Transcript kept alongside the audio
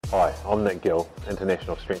Hi, I'm Nick Gill,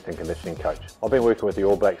 International Strength and Conditioning Coach. I've been working with the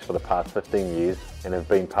All Blacks for the past 15 years and have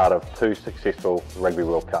been part of 2 successful Rugby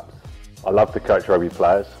World Cups. I love to coach rugby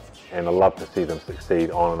players and I love to see them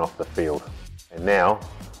succeed on and off the field. And now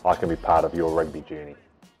I can be part of your rugby journey.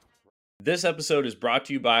 This episode is brought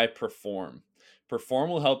to you by Perform. Perform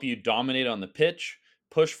will help you dominate on the pitch,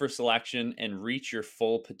 push for selection, and reach your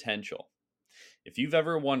full potential. If you've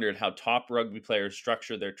ever wondered how top rugby players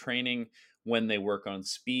structure their training, when they work on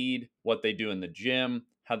speed, what they do in the gym,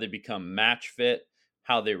 how they become match fit,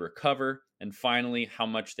 how they recover, and finally, how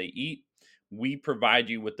much they eat, we provide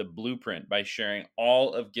you with the blueprint by sharing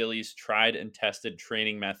all of Gilly's tried and tested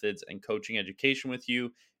training methods and coaching education with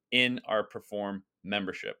you in our Perform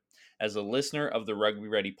membership. As a listener of the Rugby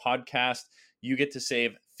Ready podcast, you get to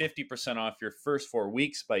save 50% off your first 4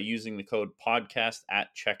 weeks by using the code podcast at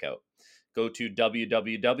checkout. Go to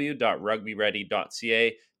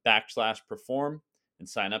www.rugbyready.ca/perform and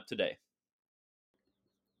sign up today.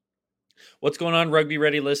 What's going on, Rugby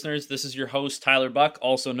Ready listeners? This is your host, Tyler Buck,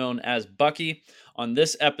 also known as Bucky. On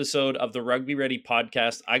this episode of the Rugby Ready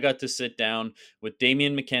podcast, I got to sit down with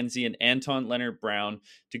Damian, McKenzie, and Anton Lienert-Brown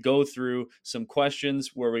to go through some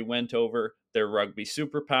questions where we went over their rugby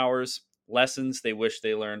superpowers, lessons they wish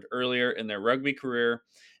they learned earlier in their rugby career,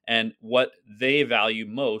 and what they value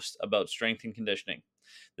most about strength and conditioning.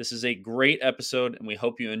 This is a great episode, and we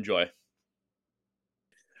hope you enjoy.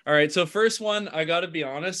 All right, so first one, I got to be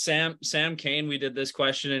honest, Sam Kane, we did this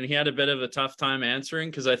question, and he had a bit of a tough time answering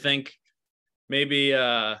because I think maybe,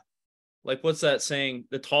 what's that saying?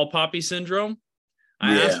 The tall poppy syndrome?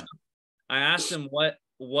 I asked him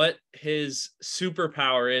what his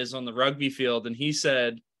superpower is on the rugby field, and he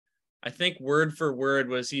said, I think word for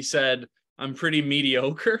word he said, I'm pretty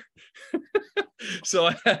mediocre. So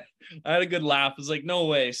I had a good laugh. I was like, no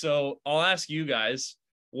way. So I'll ask you guys,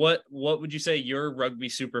 what would you say your rugby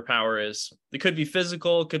superpower is? It could be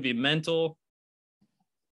physical, it could be mental.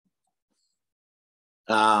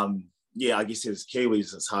 I guess as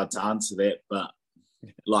Kiwis, it's hard to answer that, but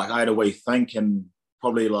I had a wee think, and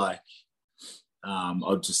probably I'd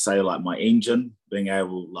just say my engine, being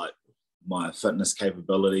able, my fitness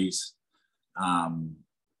capabilities.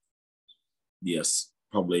 Yes,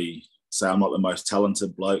 probably say I'm not the most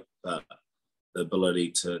talented bloke, but the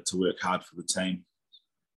ability to work hard for the team.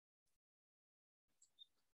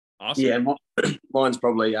 Awesome. Yeah, mine's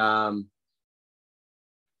probably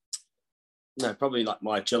probably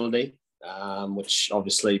my agility, which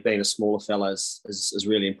obviously being a smaller fella is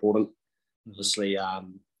really important. Mm-hmm. Obviously,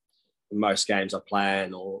 in most games I play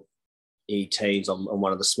in or any teams, I'm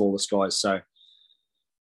one of the smallest guys. So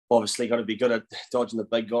obviously got to be good at dodging the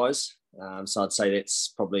big guys. So I'd say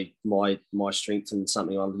that's probably my strength and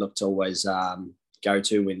something I look to always go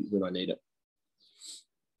to when I need it.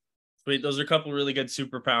 Sweet. Those are a couple really good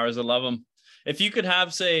superpowers. I love them. If you could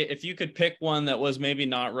pick one that was maybe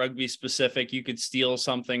not rugby specific, you could steal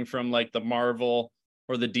something from the Marvel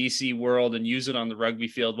or the DC world and use it on the rugby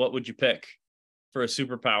field, what would you pick for a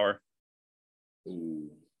superpower?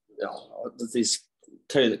 There's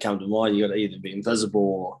two that come to mind. You got to either be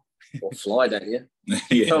invisible or fly, don't you?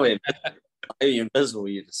 Yeah. Probably you're invisible,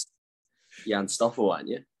 you're unstoppable, aren't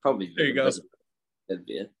you? Probably there you invisible. That'd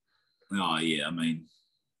be it. Oh yeah, I mean,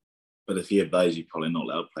 but if you have those, you're probably not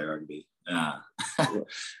allowed to play rugby.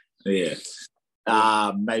 Yeah.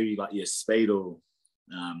 Maybe speed or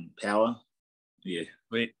power. Yeah.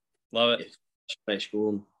 Sweet. Love it. Smash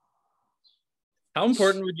goal. How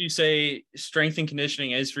important would you say strength and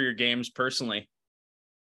conditioning is for your games personally?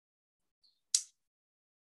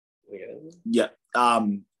 Yeah.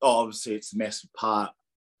 Obviously it's a massive part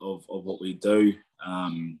of what we do.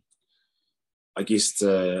 I guess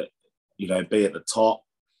to, be at the top,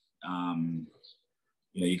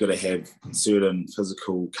 you've got to have certain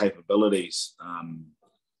physical capabilities.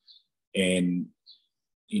 And,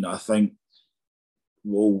 I think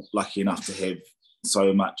we're all lucky enough to have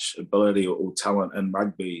so much ability or talent in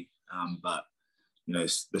rugby. But,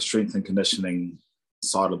 the strength and conditioning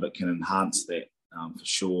side of it can enhance that for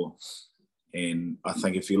sure. And I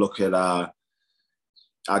think if you look at our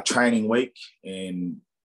training week and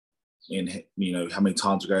how many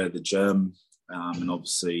times we go to the gym, and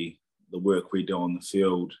obviously the work we do on the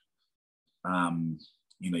field,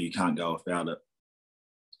 you can't go without it.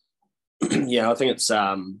 Yeah, I think it's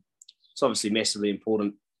obviously massively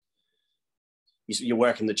important. You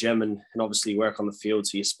work in the gym and obviously work on the field,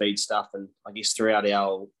 so your speed stuff, and I guess throughout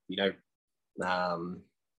our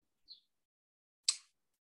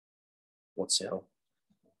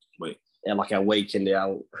our week and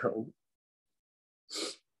our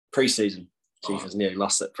pre-season. Jesus, nearly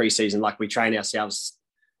lost it. Pre-season, we train ourselves,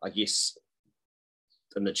 I guess,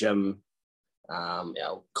 in the gym,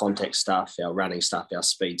 our contact stuff, our running stuff, our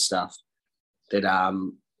speed stuff that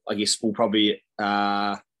I guess we'll probably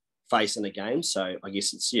face in a game. So I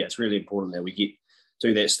guess it's really important that we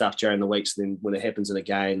do that stuff during the weeks. Then when it happens in a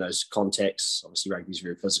game, those contacts, obviously rugby's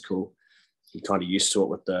very physical. You're kind of used to it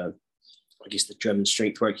with the gym and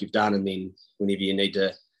strength work you've done. And then whenever you need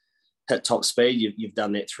to hit top speed, you've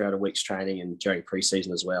done that throughout a week's training and during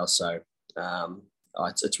pre-season as well. So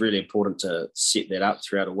it's really important to set that up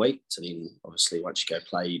throughout a week. So then obviously once you go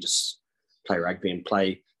play, you just play rugby and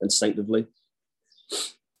play instinctively.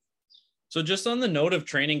 So just on the note of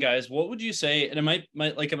training, guys, what would you say, and it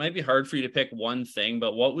might be hard for you to pick one thing,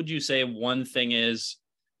 but what would you say one thing is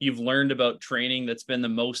you've learned about training that's been the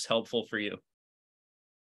most helpful for you?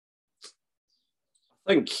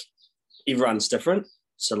 I think everyone's different.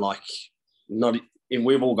 So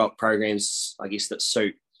we've all got programs, I guess, that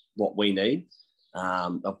suit what we need.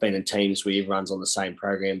 I've been in teams where everyone's on the same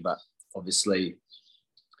program, but obviously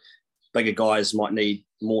bigger guys might need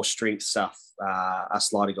more strength stuff.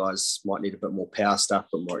 Us lighter guys might need a bit more power stuff,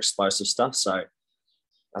 but more explosive stuff. So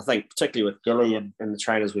I think particularly with Gilly and the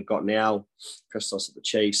trainers we've got now, Christos at the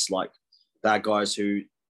Chiefs, they're guys who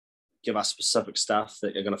give us specific stuff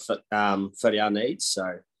that are going to fit our needs.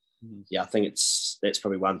 So yeah, I think that's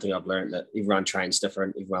probably one thing I've learned, that everyone trains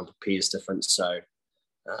different, everyone prepares different. So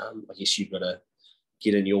I guess you've got to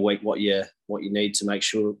get in your week what you need to make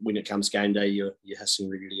sure when it comes game day, you're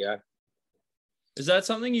hissing ready to go. Is that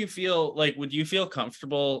something you feel like, would you feel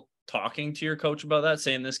comfortable talking to your coach about that?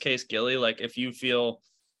 Say in this case, Gilly, if you feel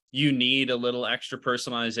you need a little extra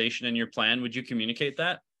personalization in your plan, would you communicate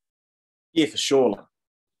that? Yeah, for sure.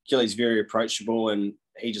 Gilly's very approachable and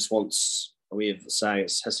he just wants, we have the saying,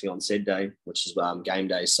 it's hissing on said day, which is game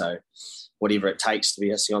day. So whatever it takes to be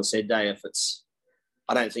hissing on said day,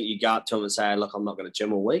 I don't think you go up to him and say, look, I'm not going to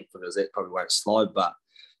gym all week, because that probably won't slide, but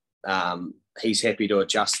he's happy to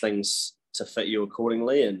adjust things to fit you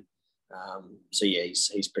accordingly. And so yeah,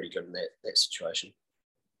 he's pretty good in that situation.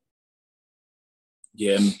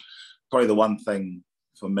 Yeah, and probably the one thing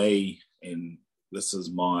for me, and this is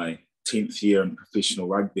my 10th year in professional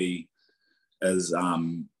rugby, is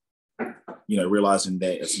realizing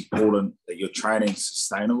that it's important that your training is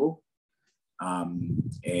sustainable,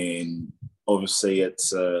 and obviously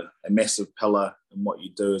it's a massive pillar in what you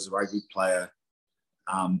do as a rugby player,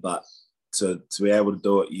 but to be able to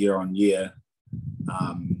do it year on year,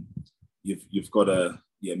 you've got to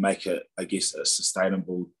make it, I guess, a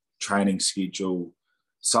sustainable training schedule,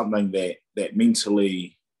 something that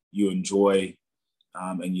mentally you enjoy,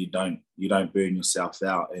 and you don't burn yourself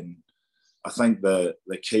out. And I think the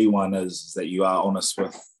key one is that you are honest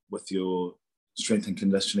with your strength and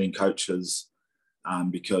conditioning coaches,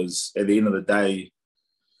 because at the end of the day,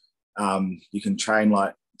 you can train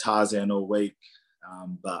like Tarzan all week,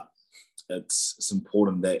 but it's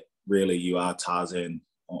important that really you are Tarzan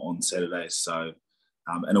on Saturdays. So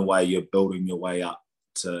in a way, you're building your way up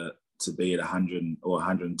to be at 100 or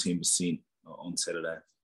 110% on Saturday.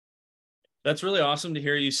 That's really awesome to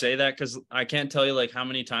hear you say that, because I can't tell you how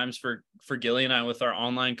many times for Gilly and I with our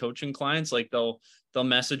online coaching clients, they'll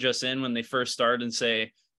message us in when they first start and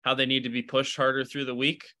say how they need to be pushed harder through the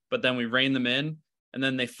week, but then we rein them in, and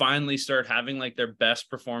then they finally start having their best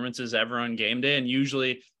performances ever on game day. And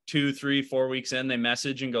usually 2, 3, 4 weeks in, they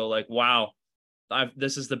message and go wow,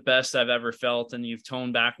 this is the best I've ever felt, and you've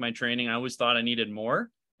toned back my training. I always thought I needed more.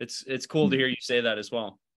 It's cool to hear you say that as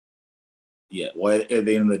well. Yeah, well, at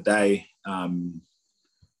the end of the day,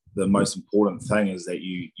 the most important thing is that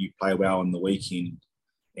you play well on the weekend,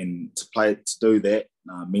 and to do that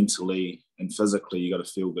mentally and physically, you got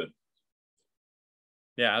to feel good.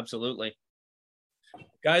 Yeah, absolutely.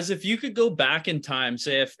 Guys, if you could go back in time,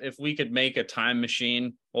 say if we could make a time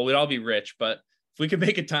machine, well, we'd all be rich, but if we could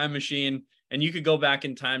make a time machine and you could go back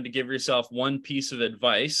in time to give yourself one piece of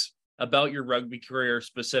advice about your rugby career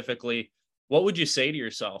specifically, what would you say to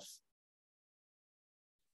yourself?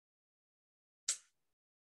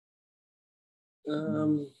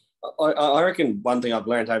 I reckon one thing I've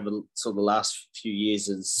learned over sort of the last few years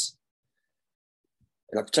is,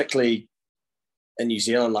 particularly in New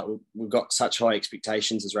Zealand, we've got such high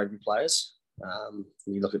expectations as rugby players.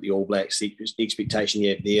 When you look at the All Blacks, the expectation you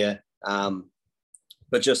have there,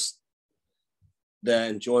 but just the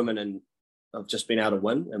enjoyment of just being able to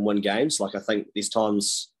win games. I think there's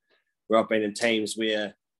times where I've been in teams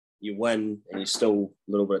where you win and you're still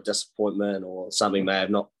a little bit of disappointment or something may have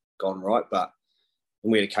not gone right, but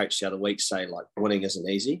we had a coach the other week say winning isn't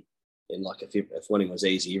easy, and if winning was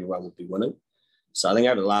easy, everyone would be winning. So I think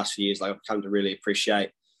over the last few years, I've come to really appreciate.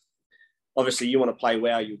 Obviously, you want to play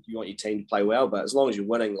well, you want your team to play well, but as long as you're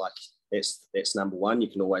winning, that's number one. You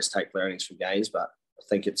can always take learnings from games, but I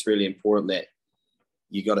think it's really important that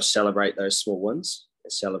you got to celebrate those small wins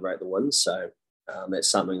and celebrate the wins. So that's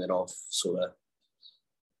something that I've sort of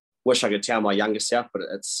wish I could tell my younger self, but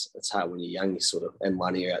it's hard when you're young. You sort of in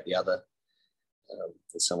one ear out the other,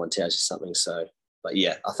 and someone tells you something. So, but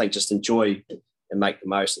yeah, I think just enjoy and make the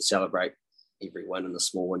most and celebrate every win and the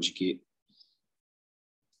small ones you get.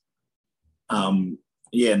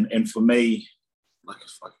 Yeah, and for me, like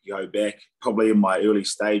if I could go back, probably in my early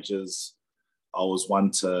stages, I was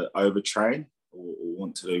one to overtrain or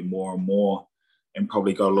want to do more and more, and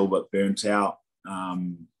probably got a little bit burnt out.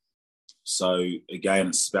 So again,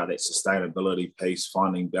 it's about that sustainability piece,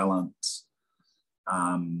 finding balance,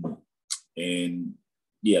 and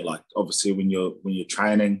yeah, like obviously when you're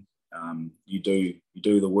training, you do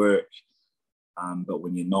the work, but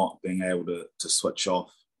when you're not, being able to switch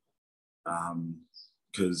off,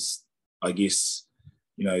 because I guess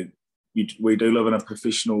we do live in a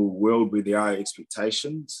professional world where there are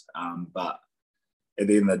expectations, but at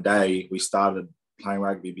the end of the day, we started playing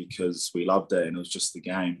rugby because we loved it and it was just the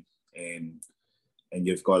game, and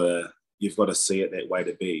you've got to see it that way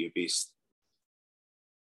to be at your best.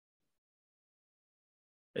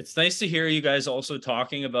 It's nice to hear you guys also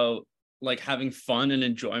talking about like having fun and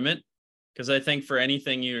enjoyment, because I think for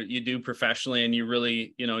anything you do professionally and you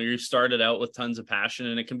really, you started out with tons of passion,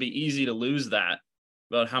 and it can be easy to lose that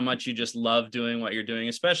about how much you just love doing what you're doing.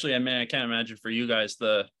 Especially, I mean, I can't imagine for you guys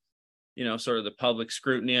the, sort of the public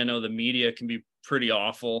scrutiny. I know the media can be pretty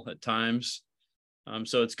awful at times.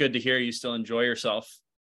 So it's good to hear you still enjoy yourself.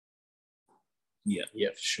 Yeah,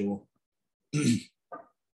 for sure.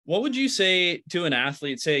 What would you say to an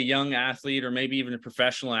athlete, say a young athlete, or maybe even a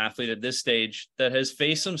professional athlete at this stage that has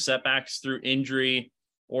faced some setbacks through injury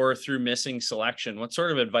or through missing selection? What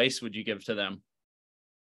sort of advice would you give to them?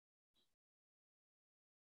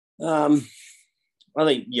 I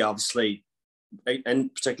think, obviously,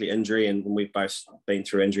 and particularly injury, and we've both been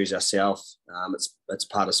through injuries ourselves. It's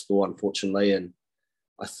part of sport, unfortunately, and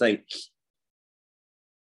I think,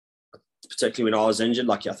 particularly when I was injured,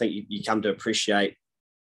 like I think you come to appreciate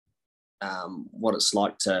what it's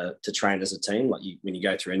like to train as a team. Like when you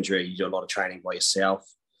go through injury, you do a lot of training by yourself.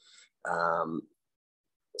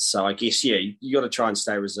 So I guess, you got to try and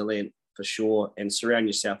stay resilient for sure, and surround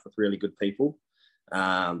yourself with really good people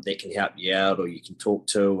that can help you out or you can talk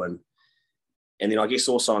to. And then I guess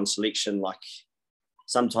also on selection, like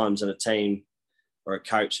sometimes in a team or a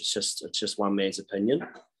coach, it's just one man's opinion.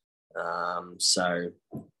 So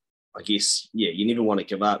I guess, you never want to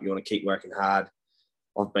give up. You want to keep working hard.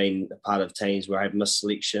 I've been a part of teams where I've missed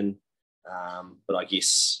selection, but I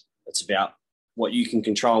guess it's about what you can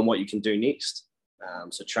control and what you can do next.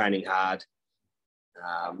 So training hard,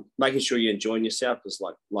 making sure you're enjoying yourself, because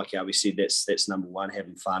like how we said, that's number one,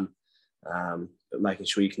 having fun, but making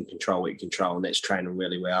sure you can control what you control, and that's training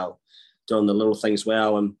really well, doing the little things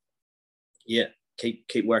well, and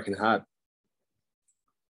keep working hard.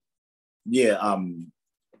 Yeah,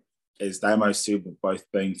 as Damo said, we've both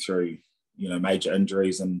been through major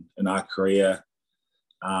injuries in our career,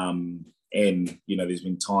 and there's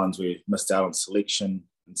been times where we've missed out on selection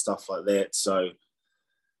and stuff like that. So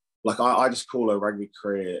like I just call a rugby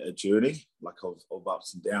career a journey, like of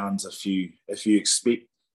ups and downs. If you expect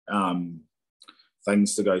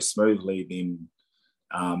things to go smoothly,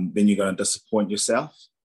 then you're going to disappoint yourself,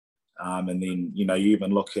 and then you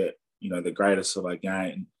even look at the greatest of our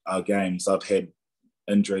games. I've had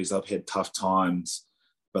injuries, I've had tough times,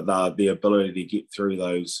 but the ability to get through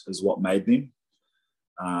those is what made them.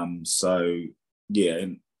 And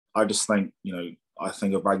I just think, I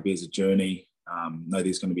think of rugby as a journey. No,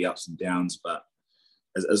 there's going to be ups and downs, but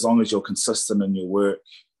as long as you're consistent in your work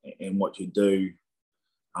and what you do,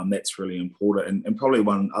 that's really important. And probably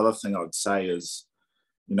one other thing I would say is,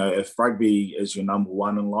 if rugby is your number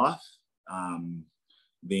one in life,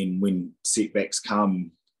 then when setbacks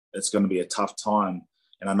come, it's going to be a tough time.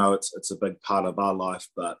 And I know it's a big part of our life,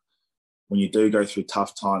 but when you do go through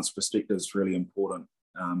tough times, perspective is really important,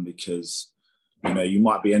 because, you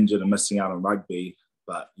might be injured and missing out on rugby,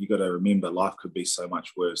 but you got to remember life could be so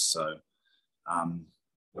much worse. So,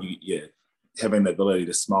 having the ability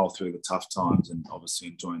to smile through the tough times and obviously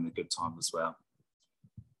enjoying the good times as well.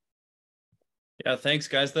 Yeah, thanks,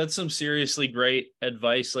 guys. That's some seriously great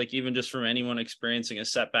advice. Like even just from anyone experiencing a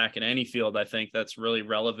setback in any field, I think that's really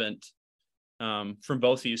relevant from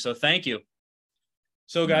both of you. So thank you.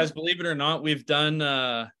 So guys, believe it or not, we've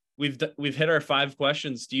done we've hit our 5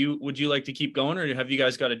 questions. Would you like to keep going, or have you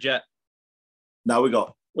guys got a jet? No, we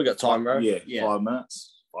got time, bro. Yeah. 5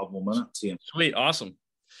 minutes, 5 more minutes. Yeah. Sweet. Awesome.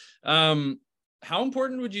 How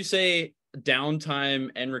important would you say downtime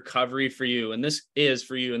and recovery for you? And this is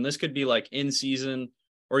for you, and this could be like in season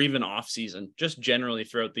or even off season, just generally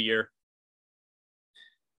throughout the year.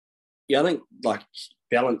 Yeah, I think like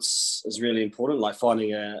balance is really important, like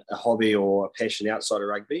finding a hobby or a passion outside of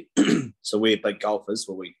rugby. So we're big golfers,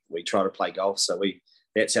 where we try to play golf. So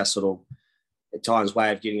that's our sort of, at times,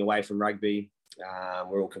 way of getting away from rugby.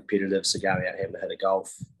 We're all competitive, so going out having to hit a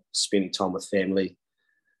golf, spending time with family.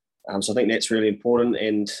 So I think that's really important.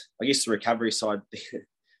 And I guess the recovery side, we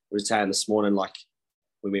were saying this morning, like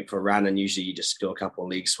we went for a run, and usually you just do a couple of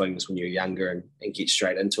leg swings when you're younger and get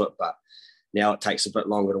straight into it. But now it takes a bit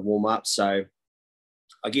longer to warm up. So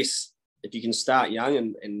I guess if you can start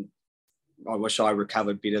young, and I wish I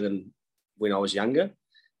recovered better than when I was younger.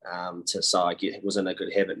 So I was in a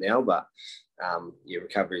good habit now, but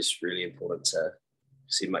recovery is really important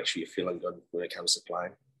to make sure you're feeling good when it comes to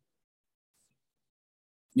playing.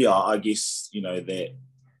 Yeah, I guess, that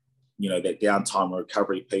downtime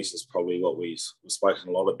recovery piece is probably what we've spoken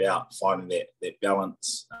a lot about, finding that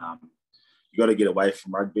balance. You got to get away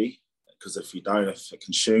from rugby, because if you don't, if it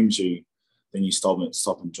consumes you, then you stop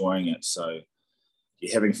enjoying it. So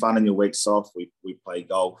you're having fun in your weeks off. We play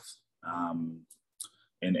golf,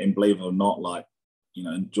 and believe it or not, like,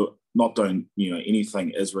 not doing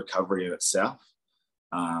anything is recovery in itself.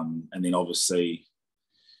 And then obviously,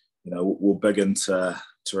 we're big into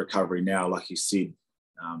recovery now. Like you said,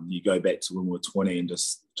 you go back to when we were 20 and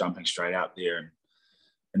just jumping straight out there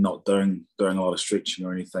and not doing a lot of stretching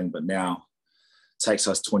or anything. But now it takes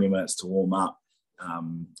us 20 minutes to warm up.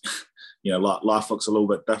 Life looks a little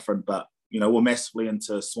bit different, but we're massively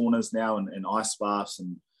into saunas now and ice baths,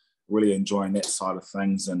 and really enjoying that side of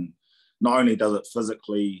things. And not only does it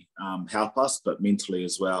physically help us, but mentally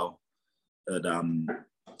as well.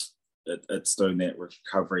 It's doing that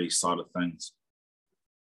recovery side of things.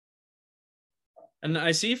 And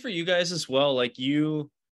I see for you guys as well, like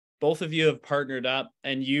both of you have partnered up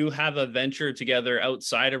and you have a venture together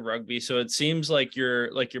outside of rugby. So it seems like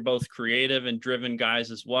you're both creative and driven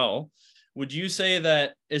guys as well. Would you say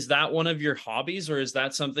is that one of your hobbies, or is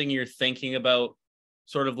that something you're thinking about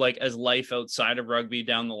sort of like as life outside of rugby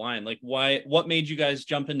down the line? Like what made you guys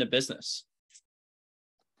jump into business?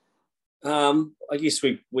 I guess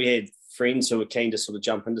we had friends who were keen to sort of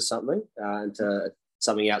jump into something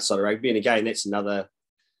outside of rugby. And again, that's another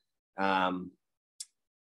a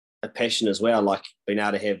passion as well, like being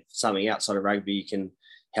able to have something outside of rugby you can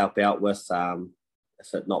help out with,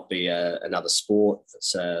 if it not be another sport,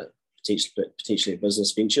 it's potentially a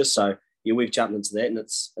business venture. So yeah, we've jumped into that, and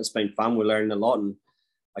it's been fun. We're learning a lot, and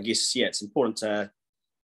I guess it's important to,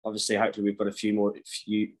 obviously, hopefully we've got a few more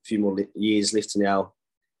years left in our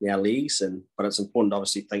leagues, but it's important to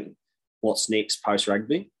obviously think what's next post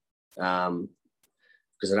rugby,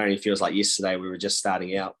 because it only feels like yesterday we were just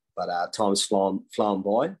starting out, but time's flown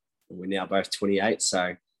by, and we're now both 28.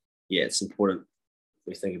 So yeah, it's important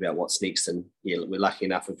we think about what's next. And yeah, we're lucky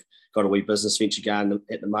enough we've got a wee business venture going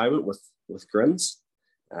at the moment with Grins,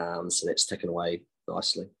 so that's ticking away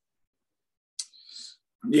nicely.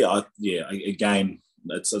 Yeah. Again,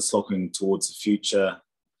 it's looking towards the future.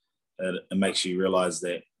 It makes you realise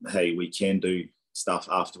that, hey, we can do stuff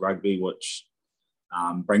after rugby, which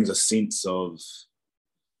brings a sense of,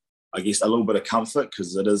 I guess, a little bit of comfort,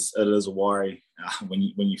 because it is a worry when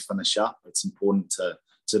you finish up. It's important to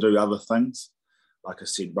do other things. Like I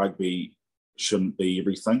said, rugby shouldn't be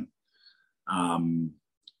everything. I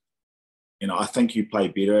think you play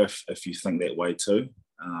better if you think that way too.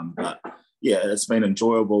 But yeah, it's been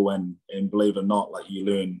enjoyable, and believe it or not, like you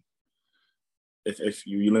learn, if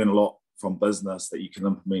you learn a lot from business that you can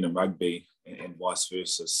implement in rugby, and vice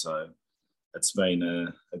versa. So it's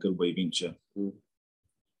been a good wee venture.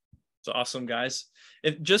 It's awesome, guys.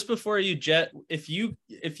 If just before you jet, if you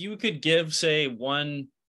could give, say, one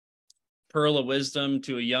pearl of wisdom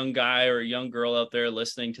to a young guy or a young girl out there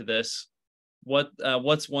listening to this,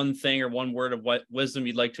 what's one thing or one word of what wisdom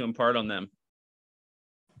you'd like to impart on them?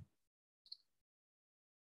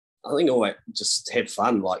 I think always just have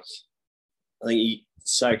fun. Like, I think you're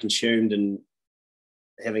so consumed and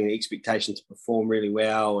having the expectation to perform really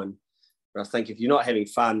well, and I think if you're not having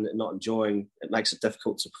fun and not enjoying, it makes it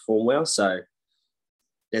difficult to perform well. So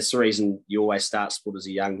that's the reason you always start sport as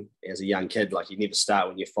a young kid. Like, you never start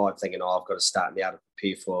when you're 5 thinking, I've got to start now to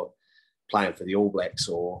prepare for playing for the All Blacks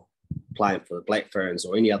or playing for the Black Ferns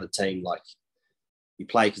or any other team. Like, you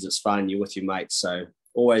play because it's fun, you're with your mates. So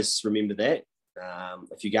always remember that.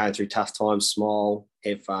 If you're going through tough times, smile,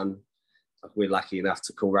 have fun. Like, we're lucky enough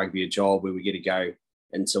to call rugby a job where we get to go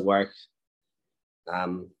into work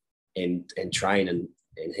and train and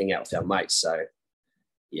hang out with our mates. So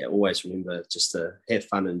yeah, always remember just to have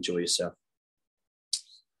fun and enjoy yourself.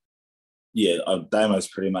 Yeah, Damo's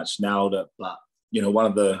pretty much nailed it. But, you know, one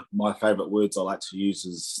of my favourite words I like to use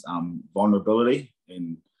is vulnerability.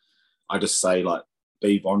 And I just say, like,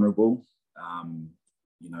 be vulnerable.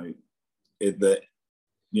 You know, the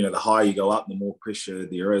higher you go up, the more pressure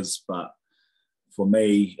there is. But for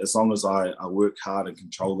me, as long as I work hard and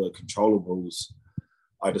control the controllables,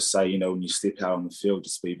 I just say, you know, when you step out on the field,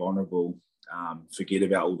 just be vulnerable. Forget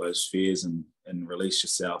about all those fears and release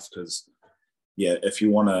yourself. Because, yeah, if you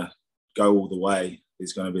want to go all the way,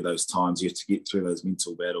 there's going to be those times you have to get through those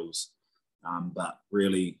mental battles. But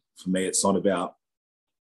really, for me, it's not about,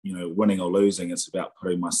 you know, winning or losing. It's about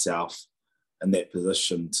putting myself in that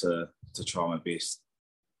position to try my best.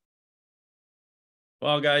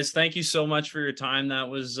 Well, guys, thank you so much for your time. That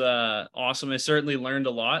was awesome. I certainly learned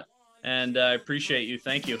a lot, and I appreciate you.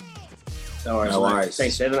 Thank you. No worries.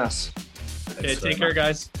 Thanks for having us. Okay, take care,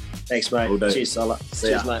 guys. Thanks, mate. Cheers, Sola.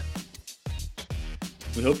 Cheers, mate.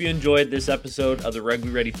 We hope you enjoyed this episode of the Rugby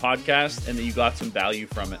Ready podcast and that you got some value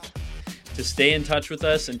from it. To stay in touch with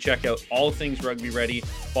us and check out all things Rugby Ready,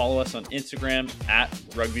 follow us on Instagram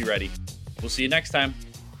 @RugbyReady. We'll see you next time.